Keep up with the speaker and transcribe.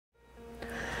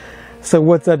So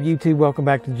what's up, YouTube? Welcome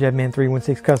back to the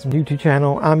JevMan316 Custom YouTube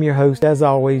channel. I'm your host, as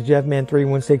always,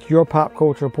 JevMan316, your pop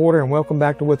culture reporter, and welcome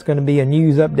back to what's going to be a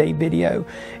news update video.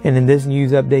 And in this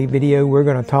news update video, we're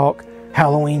going to talk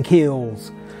Halloween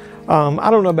Kills.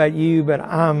 I don't know about you, but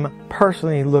I'm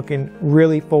personally looking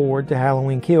really forward to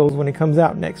Halloween Kills when it comes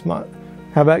out next month.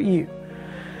 How about you?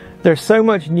 There's so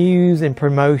much news and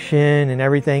promotion and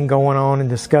everything going on and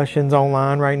discussions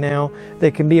online right now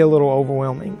that can be a little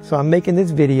overwhelming. So I'm making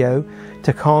this video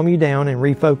to calm you down and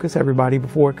refocus everybody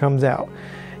before it comes out.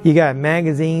 You got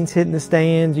magazines hitting the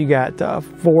stands. You got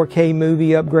 4K movie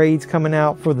upgrades coming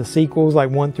out for the sequels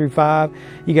like 1 through 5.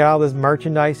 You got all this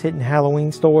merchandise hitting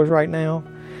Halloween stores right now.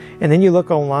 And then you look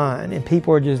online and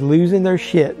people are just losing their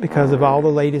shit because of all the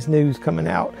latest news coming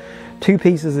out. Two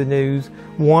pieces of news.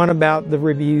 One about the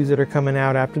reviews that are coming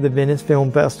out after the Venice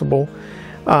Film Festival.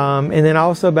 And then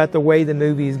also about the way the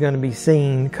movie is going to be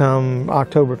seen come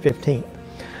October 15th.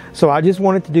 So I just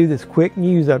wanted to do this quick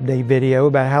news update video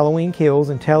about Halloween Kills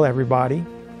and tell everybody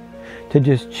to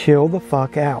just chill the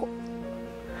fuck out.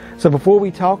 So before we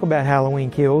talk about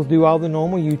Halloween Kills, do all the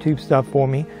normal YouTube stuff for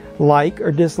me. Like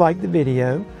or dislike the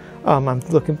video. I'm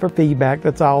looking for feedback.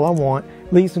 That's all I want.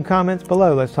 Leave some comments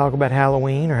below. Let's talk about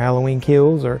Halloween or Halloween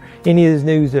Kills or any of this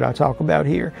news that I talk about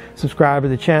here. Subscribe to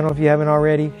the channel if you haven't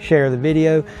already. Share the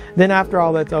video. Then after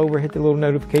all that's over, hit the little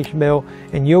notification bell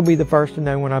and you'll be the first to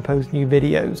know when I post new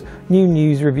videos. New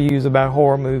news reviews about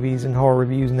horror movies and horror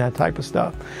reviews and that type of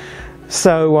stuff.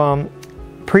 So,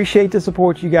 appreciate the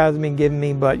support you guys have been giving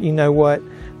me, but you know what?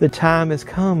 The time has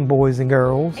come, boys and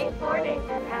girls.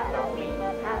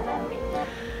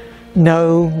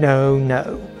 No, no,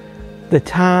 no. The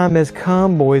time has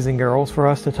come, boys and girls, for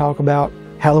us to talk about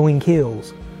Halloween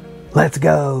Kills. Let's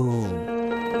go.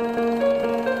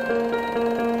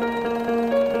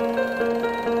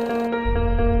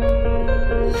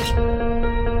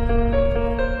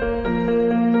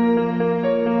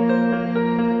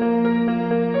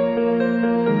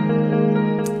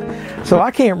 So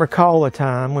I can't recall a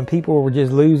time when people were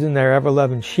just losing their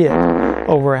ever-loving shit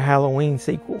over a Halloween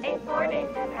sequel.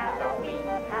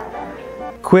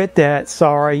 Quit that.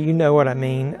 Sorry, you know what I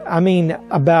mean. I mean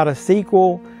about a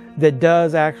sequel that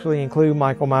does actually include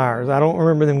Michael Myers. I don't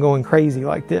remember them going crazy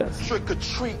like this. Trick or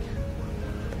treat,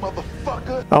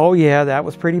 motherfucker. Oh yeah, that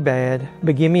was pretty bad.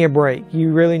 But give me a break.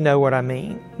 You really know what I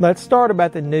mean. Let's start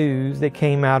about the news that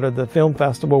came out of the film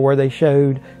festival where they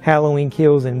showed Halloween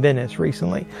Kills in Venice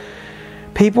recently.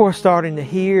 People are starting to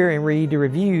hear and read the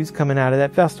reviews coming out of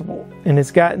that festival. And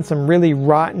it's gotten some really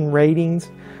rotten ratings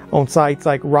on sites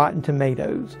like Rotten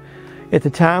Tomatoes. At the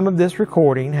time of this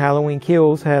recording, Halloween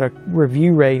Kills had a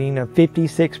review rating of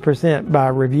 56% by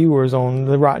reviewers on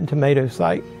the Rotten Tomatoes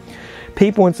site.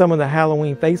 People in some of the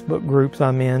Halloween Facebook groups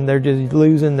I'm in, they're just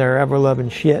losing their ever-loving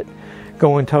shit,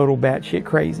 going total batshit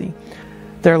crazy.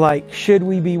 They're like, should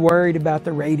we be worried about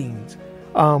the ratings?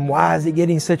 Why is it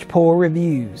getting such poor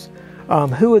reviews?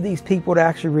 Who are these people to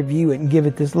actually review it and give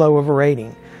it this low of a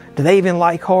rating? Do they even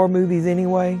like horror movies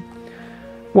anyway?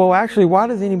 Well, actually, why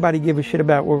does anybody give a shit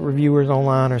about what reviewers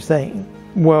online are saying?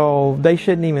 Well, they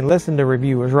shouldn't even listen to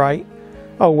reviewers, right?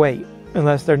 Oh, wait,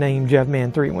 unless they're named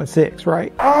JevMan316,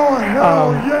 right? Oh,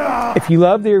 hell yeah! If you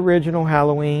love the original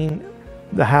Halloween,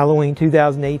 the Halloween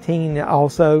 2018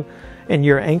 also, and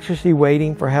you're anxiously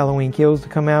waiting for Halloween Kills to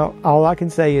come out, all I can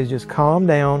say is just calm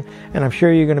down, and I'm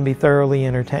sure you're going to be thoroughly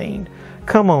entertained.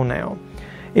 Come on now.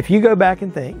 If you go back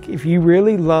and think, if you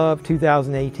really love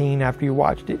 2018 after you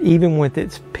watched it, even with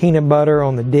its peanut butter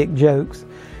on the dick jokes,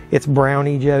 its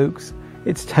brownie jokes,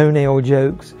 its toenail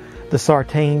jokes, the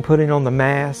Sartain putting on the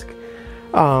mask,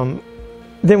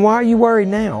 then why are you worried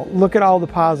now? Look at all the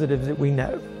positives that we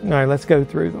know. All right, let's go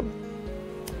through them.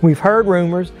 We've heard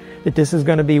rumors that this is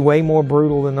going to be way more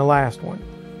brutal than the last one.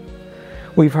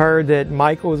 We've heard that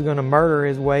Michael is going to murder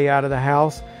his way out of the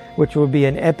house, which will be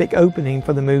an epic opening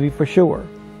for the movie for sure.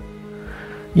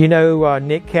 You know,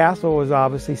 Nick Castle is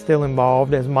obviously still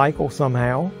involved as Michael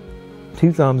somehow.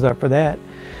 2 thumbs up for that.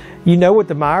 You know what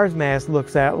the Myers mask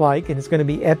looks like, and it's going to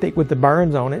be epic with the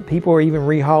burns on it. People are even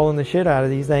rehauling the shit out of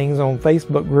these things on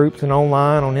Facebook groups and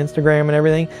online, on Instagram and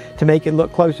everything, to make it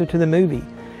look closer to the movie.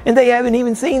 And they haven't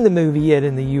even seen the movie yet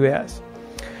in the US.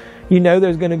 You know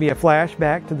there's going to be a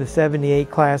flashback to the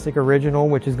 78 classic original,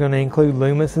 which is going to include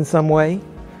Loomis in some way.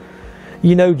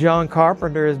 You know John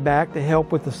Carpenter is back to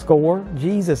help with the score.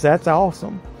 Jesus, that's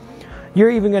awesome.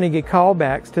 You're even going to get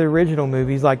callbacks to the original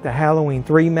movies like the Halloween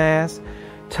 3 mask.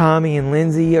 Tommy and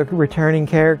Lindsay are returning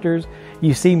characters.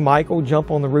 You see Michael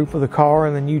jump on the roof of the car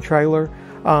in the new trailer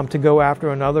to go after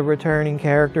another returning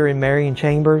character in Marion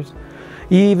Chambers.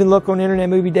 You even look on Internet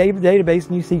Movie Database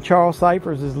and you see Charles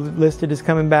Cyphers is listed as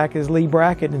coming back as Lee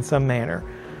Brackett in some manner.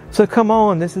 So come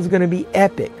on, this is going to be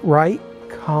epic, right?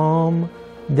 Calm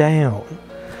down.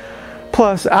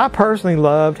 Plus, I personally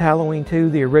loved Halloween 2,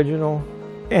 the original,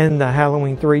 and the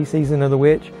Halloween 3, Season of the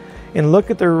Witch. And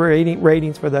look at the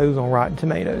ratings for those on Rotten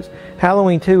Tomatoes.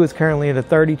 Halloween 2 is currently at a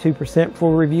 32%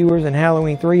 for reviewers, and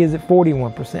Halloween 3 is at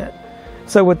 41%.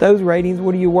 So with those ratings,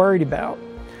 what are you worried about?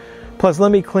 Plus,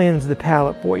 let me cleanse the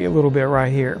palate for you a little bit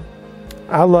right here.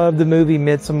 I love the movie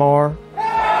Midsommar.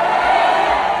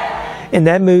 And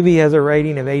that movie has a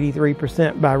rating of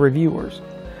 83% by reviewers.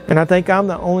 And I think I'm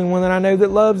the only one that I know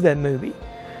that loves that movie.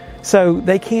 So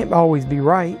they can't always be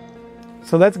right.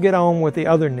 So let's get on with the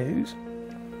other news.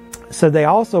 So they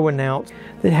also announced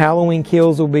that Halloween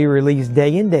Kills will be released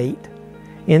day and date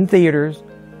in theaters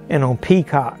and on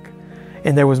Peacock.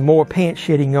 And there was more pants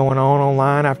shitting going on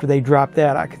online after they dropped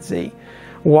that, I could see.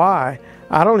 Why?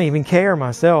 I don't even care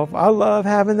myself. I love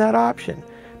having that option.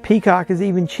 Peacock is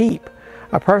even cheap.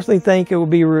 I personally think it will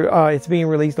be it's being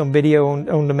released on video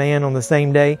on demand on the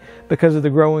same day because of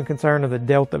the growing concern of the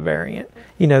Delta variant.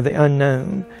 You know, the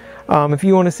unknown. If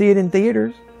you want to see it in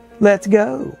theaters, let's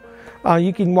go.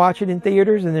 You can watch it in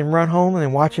theaters and then run home and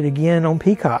then watch it again on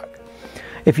Peacock.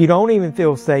 If you don't even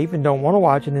feel safe and don't want to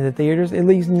watch it in the theaters, at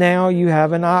least now you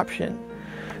have an option.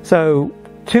 So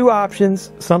 2 options,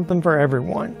 something for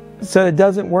everyone. So it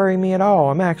doesn't worry me at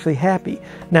all. I'm actually happy.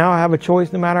 Now I have a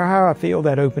choice no matter how I feel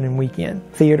that opening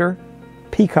weekend. Theater,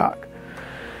 Peacock.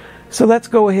 So let's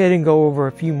go ahead and go over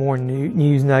a few more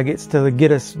news nuggets to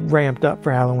get us ramped up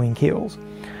for Halloween Kills.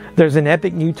 There's an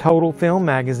epic new Total Film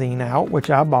magazine out, which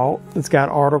I bought. It's got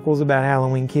articles about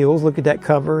Halloween Kills. Look at that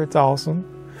cover. It's awesome.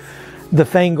 The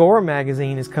Fangora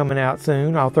magazine is coming out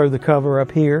soon. I'll throw the cover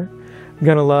up here. I'm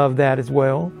going to love that as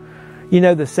well. You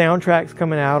know, the soundtrack's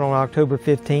coming out on October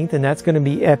 15th, and that's going to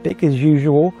be epic as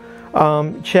usual.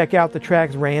 Check out the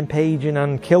tracks Rampage and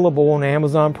Unkillable on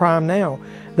Amazon Prime now.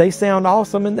 They sound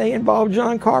awesome, and they involve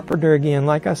John Carpenter again,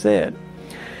 like I said.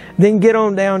 Then get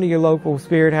on down to your local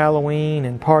Spirit Halloween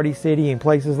and Party City and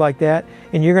places like that,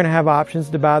 and you're going to have options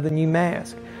to buy the new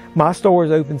mask. My store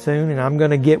is open soon, and I'm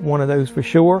going to get one of those for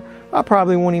sure. I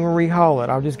probably won't even rehaul it.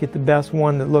 I'll just get the best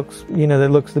one that looks, that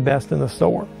looks the best in the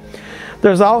store.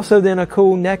 There's also then a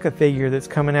cool NECA figure that's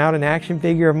coming out, an action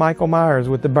figure of Michael Myers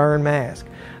with the burn mask.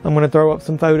 I'm going to throw up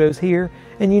some photos here,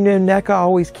 and NECA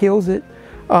always kills it.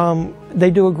 They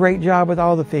do a great job with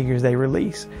all the figures they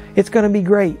release. It's going to be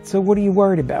great. So what are you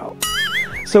worried about?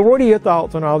 So what are your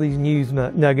thoughts on all these news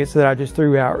nuggets that I just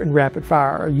threw out in rapid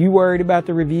fire? Are you worried about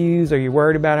the reviews? Are you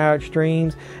worried about how it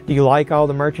streams? Do you like all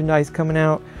the merchandise coming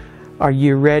out? Are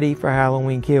you ready for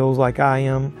Halloween Kills like I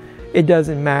am? It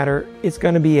doesn't matter. It's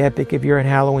going to be epic if you're a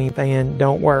Halloween fan.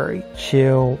 Don't worry.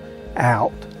 Chill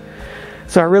out.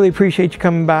 So I really appreciate you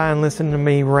coming by and listening to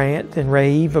me rant and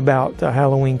rave about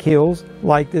Halloween Kills.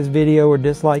 Like this video or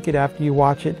dislike it after you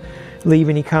watch it. Leave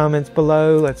any comments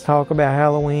below. Let's talk about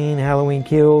Halloween, Halloween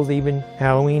Kills, even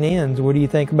Halloween Ends. What do you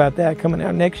think about that coming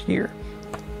out next year?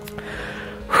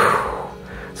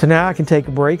 So now I can take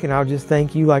a break, and I'll just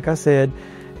thank you, like I said.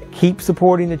 Keep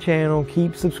supporting the channel,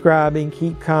 keep subscribing,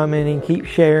 keep commenting, keep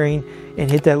sharing, and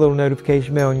hit that little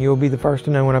notification bell, and you'll be the first to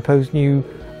know when I post new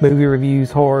movie reviews,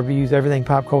 horror reviews, everything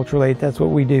pop culture related. That's what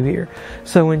we do here.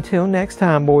 So until next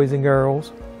time, boys and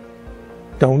girls,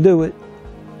 don't do it.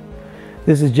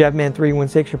 This is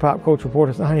JeffMan316, your pop culture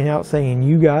reporter, signing out saying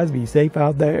you guys be safe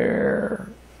out there.